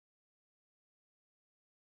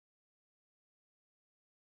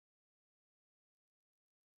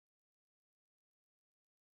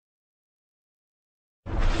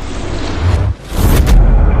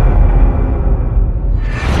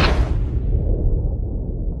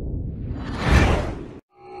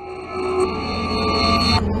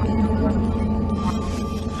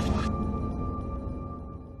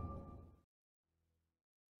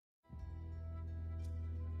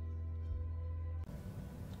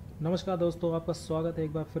नमस्कार दोस्तों, आपका स्वागत है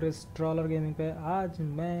एक बार फिर स्ट्रॉलर गेमिंग पे। आज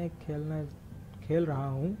मैं खेलने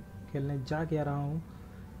जा के आ रहा हूँ।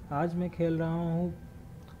 आज मैं खेल रहा हूँ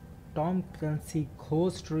Tom Clancy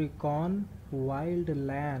ghost recon wild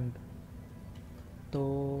land.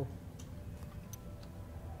 तो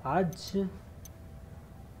आज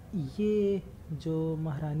ये जो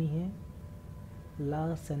महारानी है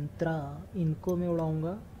ला सेंतरा, इनको मैं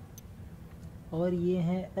उड़ाऊँगा और ये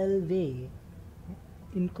हैं एलवे,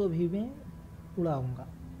 इनको भी मैं उड़ाऊँगा।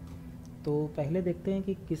 तो पहले देखते हैं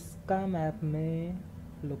कि किसका मैप में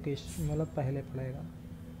लोकेशन मतलब पहले पड़ेगा।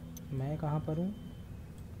 मैं कहाँ पर हूँ?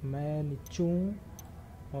 मैं नीचे हूँ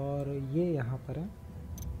और ये यहाँ पर है।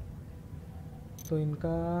 तो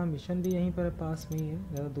इनका मिशन भी यहीं पर पास में ही है,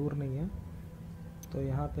 ज़्यादा दूर नहीं है। तो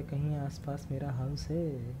यहाँ पे कहीं आसपास मेरा हाउस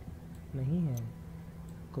है? नहीं है।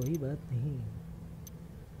 कोई बात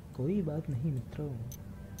नहीं मित्रों।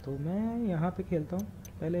 तो मैं यहाँ पे खेलता हूँ।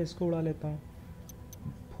 पहले इसको उड़ा लेता हूँ,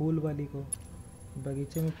 फूल वाली को।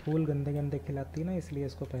 बगीचे में फूल गंदे गंदे खिलाती है ना, इसलिए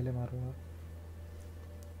इसको पहले मारूंगा।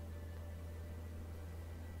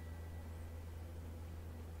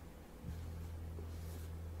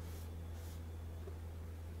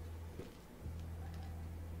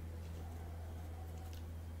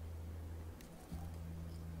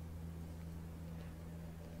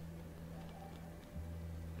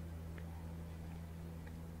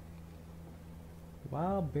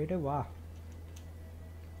 वाह बेटे वाह,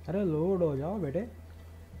 अरे लोड हो जाओ बेटे।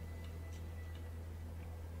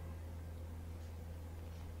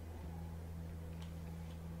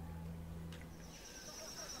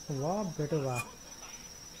 वाह बेटे वाह,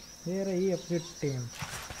 ये रही अपनी टीम।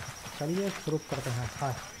 चलिए शुरू करते हैं।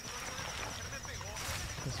 हाँ,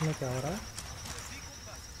 इसमें क्या हो रहा है?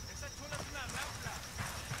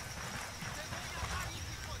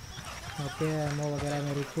 ओके, एमओ वगैरह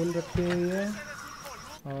मेरी फुल रखी हुई है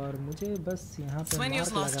और मुझे बस यहाँ पे मार्क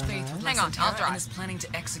लगाना है। Hang on, I'll drive. And is planning to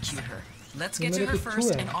execute her. Let's get to her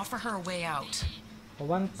first and offer her a way out.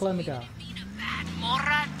 1 kilometre.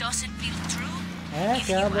 Morra doesn't feel true.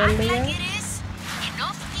 क्या बोल रही है? Like it is,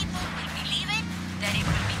 enough people will believe it that it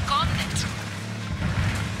will become the truth.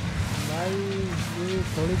 भाई ये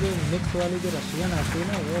थोड़ी जो mix वाली जो रशियन आती है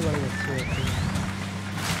ना, वो बड़ी अच्छी होती है।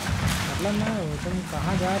 मतलब ना, तुम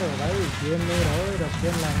कहाँ जा रहे हो भाई? गेम में रहो,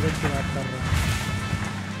 रशियन लैंग्वेज की बात कर रहे हो।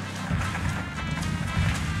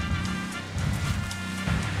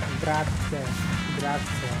 ग्रास है।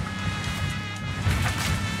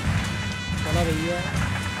 चलो भैया,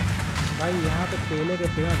 भाई यहाँ पे केले के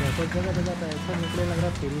पेड़ है, तो जगह जगह पे ऐसा निकले लग रहा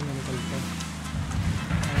फ्री में निकलते हैं।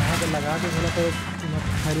 यहाँ पे लगा के बोला तो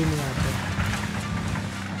खरी नहीं आते।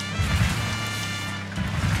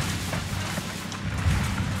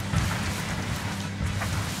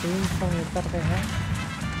 300 मीटर पे है,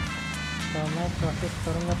 तो मैं कोशिश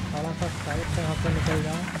करूँगा थोड़ा सा साइड से वहाँ पर निकल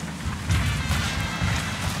जाऊँ,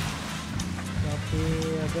 क्योंकि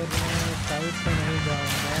अगर मैं साइड से नहीं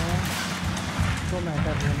जाऊँगा तो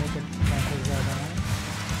मैटर होने के चांसेस ज़्यादा हैं।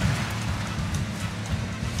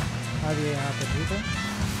 अब ये यहाँ पे ठीक है,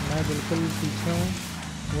 मैं बिल्कुल पीछे हूँ।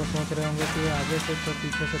 वो सोच रहे होंगे कि आगे से तो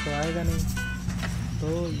पीछे से तो आएगा नहीं, तो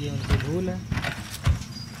ये उनकी भूल है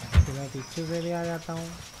कि मैं पीछे से भी आ जाता हूँ।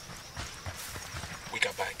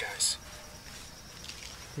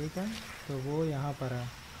 ठीक है, तो वो यहाँ पर है,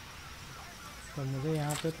 तो मुझे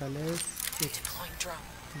यहाँ पे पहले The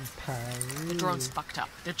drone's fucked up.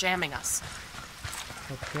 They're jamming us.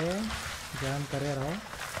 Okay, jam करे रहो।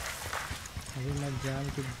 अभी मैं जैम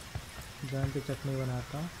की चटनी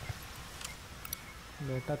बनाता हूँ।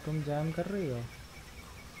 बेटा तुम जैम कर रही हो?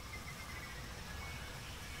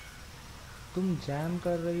 तुम जैम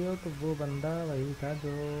कर रही हो? तो वो बंदा वही था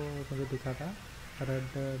जो मुझे दिखा था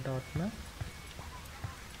रेड डॉट में।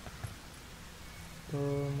 तो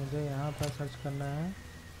मुझे यहाँ पर सर्च करना है।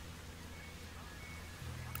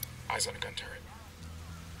 Eyes on a gun turret.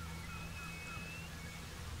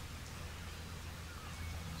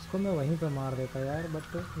 इसको मैं वहीं पे मार देता यार,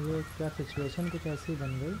 बट ये क्या सिचुएशन कुछ ऐसी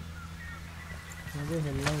बन गई, मुझे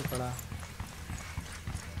हिलना ही पड़ा।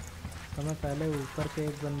 तो मैं पहले ऊपर के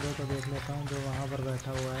एक बंदे को देख लेता हूँ जो वहाँ पर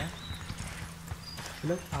बैठा हुआ है।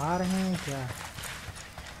 लोग आ रहे हैं क्या?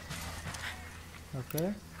 ओके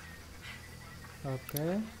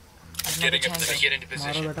ओके,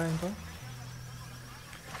 मारो बेटा इनको।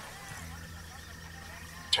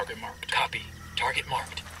 Target marked. Copy. Target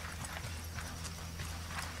marked.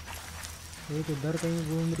 एक इधर कहीं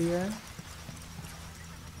घूम रही है।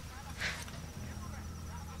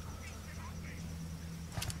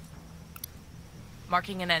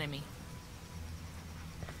 Marking an enemy.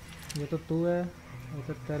 ये तो तू है, ये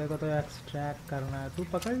तो तेरे को तो एक्सट्रैक्ट करना है। तू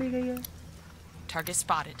पकड़ ली गई है। Target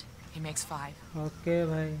spotted. He makes 5. Okay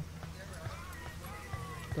भाई,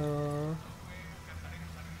 तो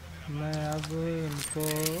मैं अब इनको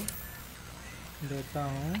देता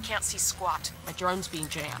हूँ। I can't see squat. My drone's being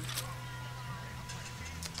jammed.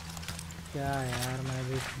 क्या यार, मैं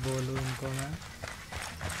भी बोलूँ इनको मैं।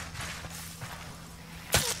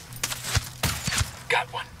 Got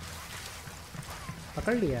one.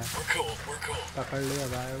 पकड़ लिया। We're cool. We're cool. पकड़ लिया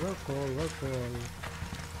भाई, वो कोल।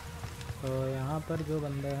 तो यहाँ पर जो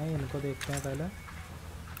बंदे हैं इनको देखते हैं पहले।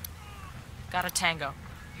 Got a tango.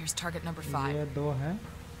 Here's target number 5. ये 2 हैं,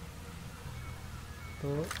 तो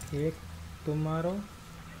एक तुम मारो।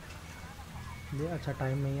 ये अच्छा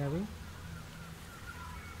टाइम नहीं है अभी,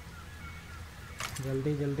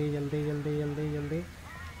 जल्दी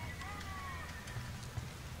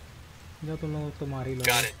जो तुम लोग तो मार ही लो।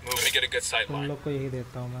 Got it. Move. Let me get a good sight तुम line. लोग को यही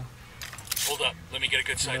देता हूँ मैं। Hold up. Let me get a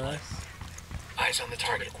good sight line. बस Eyes on the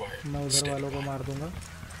target acquired. मैं उधर Stand वालों को by. मार दूंगा।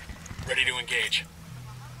 Ready to engage.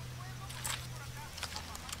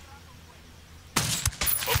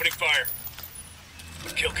 Opening fire.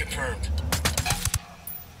 Kill confirmed.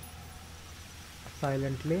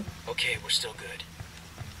 Silently. Okay, we're still good.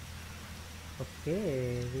 Okay,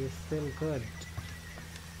 we still good.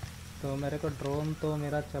 तो मेरे को ड्रोन तो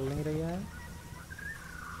मेरा चल नहीं रहा है,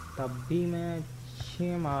 तब भी मैं अच्छी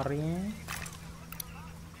मार रही हैं।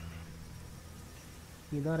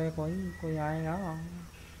 इधर है कोई आएगा?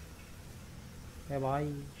 ए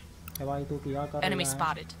भाई तू क्या कर रहा है? Enemy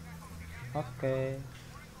spotted. ओके,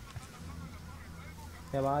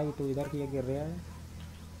 ए भाई तू इधर क्यों गिर रहा है?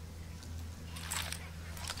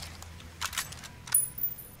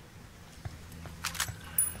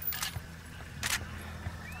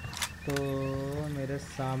 तो मेरे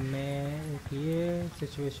सामने एक ये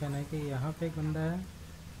सिचुएशन है कि यहाँ पे एक बंदा है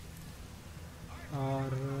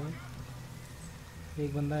और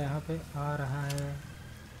एक बंदा यहाँ पे आ रहा है,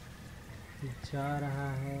 जा रहा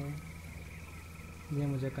है, ये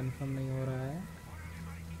मुझे कंफर्म नहीं हो रहा है।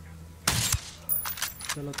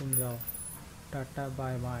 चलो तुम जाओ, टाटा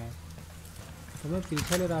बाय बाय। तो मैं पीछे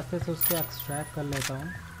वाले रास्ते से उसको एक्सट्रैक्ट कर लेता हूँ,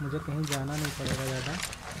 मुझे कहीं जाना नहीं पड़ेगा ज़्यादा।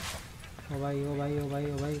 ओ भाई ए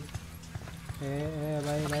भाई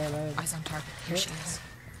Eyes on target. Here she is.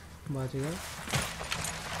 बच गए।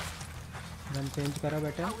 गन चेंज करा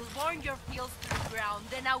बेटा। I will burn your fields to the ground,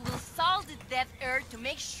 then I will salt the dead earth to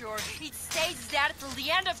make sure it stays there till the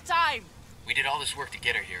end of time. We did all this work to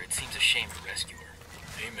get her here. It seems a shame to rescue her.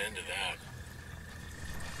 Amen to that.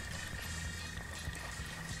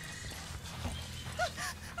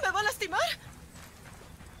 ¿Me va a lastimar?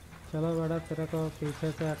 चलो बेटा, तेरे को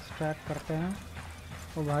पीछे से extract करते हैं।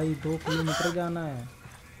 ओ भाई 2 kilometre जाना है।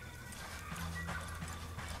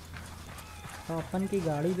 तो अपन की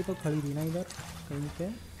गाड़ी भी तो खड़ी थी ना इधर कहीं पे,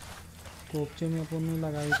 कोपचे में अपन ने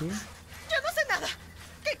लगाई थी। Yo no sé nada.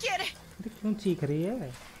 ¿Qué quiere? अरे क्यों चीख रही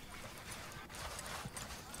है?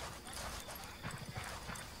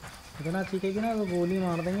 इतना चीखेगी ना तो गोली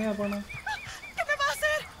मार देंगे अपन। ¿Qué me va a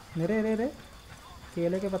hacer? रे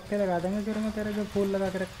केले के पत्ते लगा देंगे सिर में तेरे, जो फूल लगा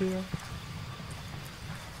के रखी है।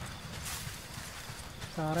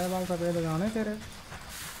 सारे बाल सफेद लगाने तेरे।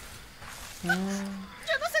 Yo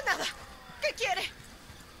no sé nada. ¿Qué quiere?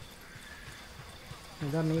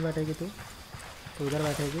 इधर नहीं बैठेगी तू इधर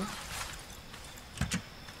बैठेगी।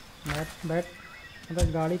 बैठ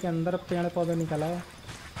मतलब गाड़ी के अंदर पेड़ पौधे निकला है।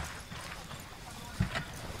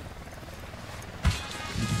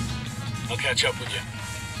 I'll catch up with you.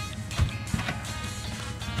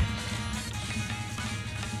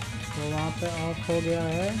 तो वहाँ पे ऑफ हो गया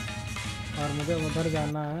है और मुझे उधर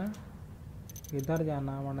जाना है, इधर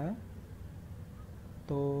जाना है मैंने।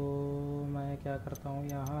 तो मैं क्या करता हूँ,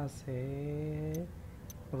 यहाँ से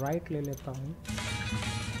राइट ले लेता हूँ,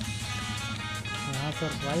 यहाँ से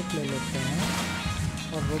राइट ले लेते हैं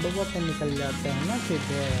और रोडों पे निकल जाते हैं ना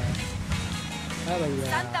सीधे। हाँ भैया।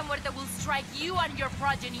 Santa Muerte will strike you and your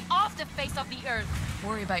progeny off the face of the earth.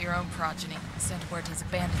 Worry about your own progeny. Santa Muerte's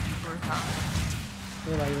abandoned you, Recon.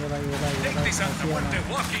 ये भाई Santa Muerte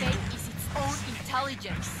walking. Faith is its own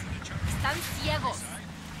intelligence. Están ciegos.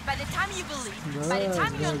 By the time you believe, by the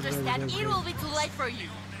time you understand, it will be too late for you.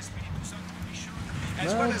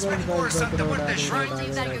 As well as many more Santa Muerte I shrines.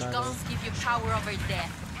 believe that your guns give you power over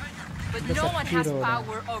death. But no one has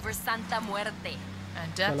power over Santa Muerte.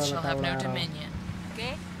 And death shall have no dominion. ¿Qué?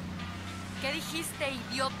 ¿Qué dijiste,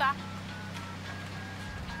 idiota?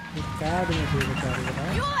 You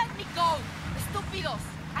let me go, estúpidos.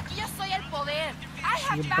 Aquí yo soy el poder. I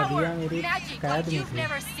have power, magic, like you've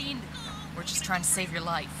never seen. We're just trying to save your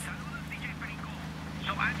life.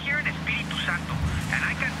 So I'm here in Espiritu Santo, and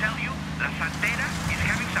I can tell you, La SENTERA is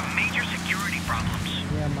having some major security problems.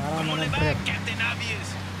 ये हमारा मना trip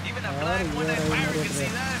और ये रही मेरी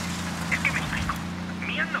trip Es que me explico.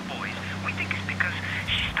 Me and the boys, we think it's because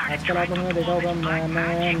she started आजकल आप लोगों ने देखा होगा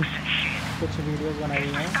मैंने कुछ वीडियोस बनाई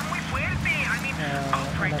हैं Está muy fuerte. I mean,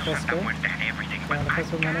 I'll pray to Santa Muerte and everything, but I'm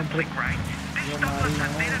Catholic, right? This जो stuff La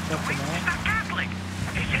मारी है SENTERA's सब doing, में it's not Catholic.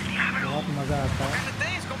 It's el diablo. बहुत मज़ा आता है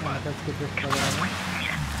NFS के ट्रिप वगैरह में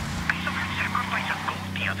Mira, I saw her sacrifice a goat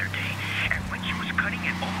the other day, and when she was cutting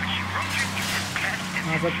it open, she ruptured its intestines.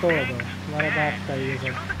 हाँ सब तोड़ दो तुम्हारे बाप का ये You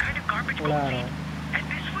सब know the kind of garbage उड़ा goats रहा eat? हूँ And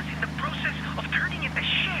this was in the process of turning into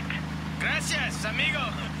shit. Gracias, amigo,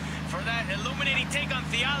 for that illuminating take on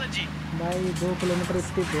theology. भाई 2 किलोमीटर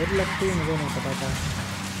इतनी देर लगती है मुझे नहीं पता था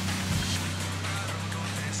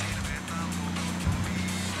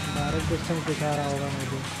डायरेक्ट डिस्टेंस दिखा रहा होगा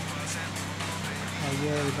मुझे और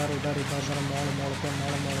ये इधर उधर इधर उधर मोड़ मोड़ के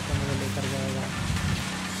मुझे लेकर जाएगा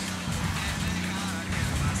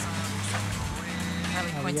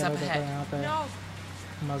Ellie अब points ये up देखो ahead. यहाँ पे No.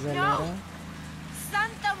 मज़े ले No. रहे हैं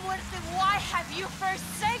Santa Muerte, why have you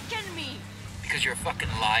forsaken me? Because you're a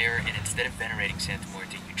fucking liar, and instead of venerating Santa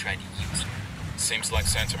Muerte, you tried to use her. Seems like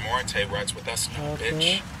Santa Muerte rides with us now, okay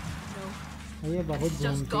bitch. No. ये बहुत Just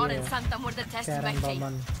घूमती God है and Santa Muerte tested my carrom faith.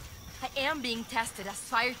 Boman I am being tested as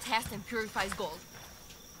fire tests and purifies gold.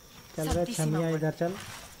 चल रहे छमिया इधर चल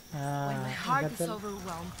When my heart is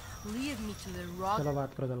overwhelmed, lead me to the rock. चलो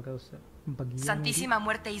बात करो चल के उससे बगिया Santísima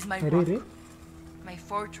Muerte is my अरे rock, रे my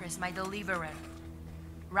fortress, my deliverer.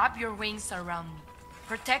 Wrap your wings around me.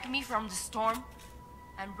 Protect me from the storm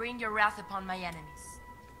and bring your wrath upon my enemies.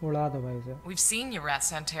 उड़ा दो भाई से We've seen your wrath,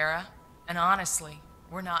 Santera, and honestly,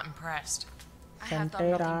 we're not impressed. I have done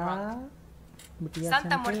nothing wrong. बिटिया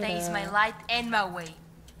Santa Muerte is my light and my way.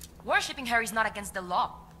 Worshipping her is not against the law.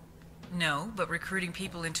 No, but recruiting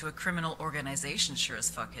people into a criminal organization sure as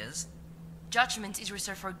fuck is. Judgment is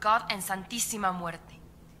reserved for God and Santísima Muerte.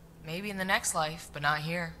 Maybe in the next life, but not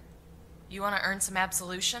here. You want to earn some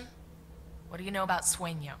absolution? What do you know about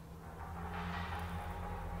sueño?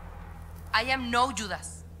 I am no Judas.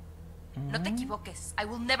 No te equivoques. I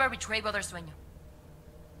will never betray Brother Sueño.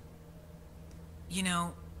 You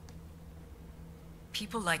know,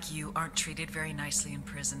 people like you aren't treated very nicely in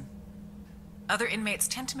prison. Other inmates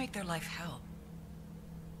tend to make their life hell.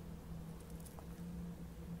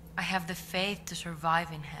 I have the faith to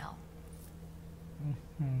survive in hell.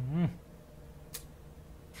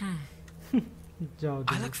 जाओ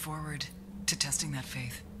I look forward to testing that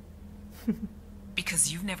faith.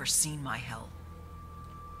 Because you've never seen my hell.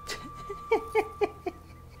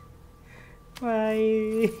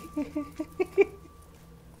 भाई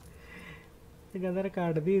गदर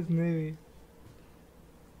काट दी इसने भी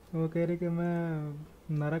वो कह रही कि मैं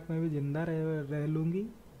नरक में भी जिंदा रह लूँगी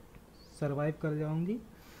सरवाइव कर जाऊँगी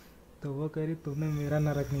तो वो कह रही तुमने मेरा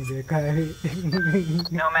नरक नहीं देखा है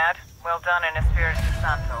Nomad, well done in Espiritu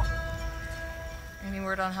Santo. Any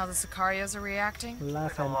word on how the Sicarios are reacting? La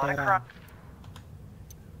There's a lot of सेंटेरा crime.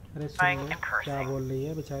 अरे Crying सुनो and cursing. क्या बोल रही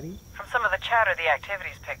है बेचारी From some of the chatter the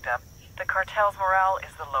activity's picked up, the cartel's morale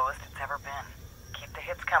is the lowest it's ever been. Keep the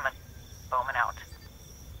hits coming. Bowman out.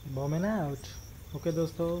 Bowman out okay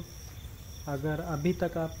दोस्तों अगर अभी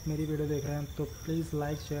तक आप मेरी वीडियो देख रहे हैं तो please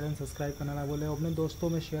like share and subscribe करना ना भूलें अपने दोस्तों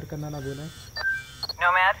में शेयर करना ना भूलें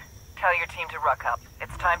Nomad, tell your team to ruck up.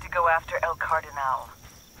 It's time to go after El Cardinal.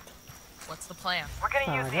 What's the plan? We're going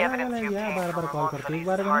to use the पागल evidence you है यार obtained bar from call Ramon करती है एक Felice's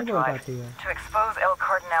बार में hard नहीं बोल drive पाती है to expose El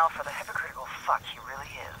Cardinal for the hypocritical fuck he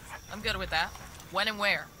really is. I'm good with that. When and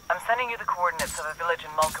where? I'm sending you the coordinates of a village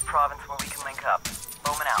in Mulca province where we can link up.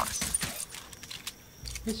 Bowman out.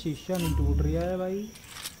 ये शीशा नहीं टूट रहा है भाई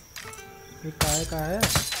ये का है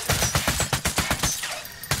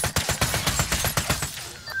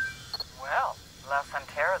Well, La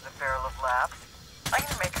SENTERA's a barrel of laughs. I'm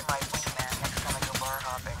gonna make her my wingman next time I go bar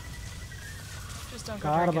hopping. Just don't go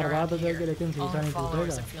car drinking बर्बाद around हो जाएगी here. लेकिन All शीशा the नहीं followers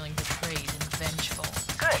टूटेगा are feeling betrayed and vengeful.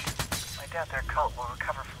 Good. I doubt their cult will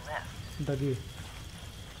recover from this. दगी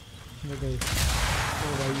ये गई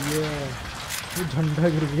ओ भाई ये झंडा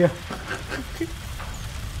गिर गया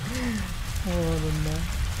ओ बंदा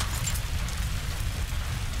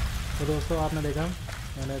तो दोस्तों आपने देखा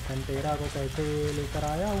मैंने सेंटेरा को कैसे लेकर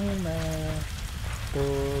आया हूँ मैं तो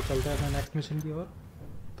चलते हैं अपने नेक्स्ट मिशन की ओर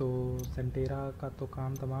तो सेंटेरा का तो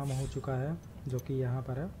काम तमाम हो चुका है जो कि यहाँ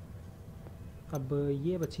पर है अब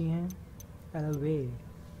ये बची हैं एलवे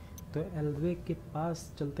तो एलवे के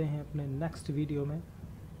पास चलते हैं अपने नेक्स्ट वीडियो में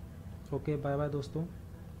ओके बाय बाय दोस्तों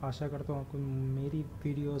आशा करता हूँ आपको मेरी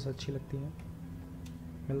वीडियोस अच्छी लगती हैं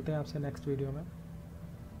मिलते हैं आपसे नेक्स्ट वीडियो में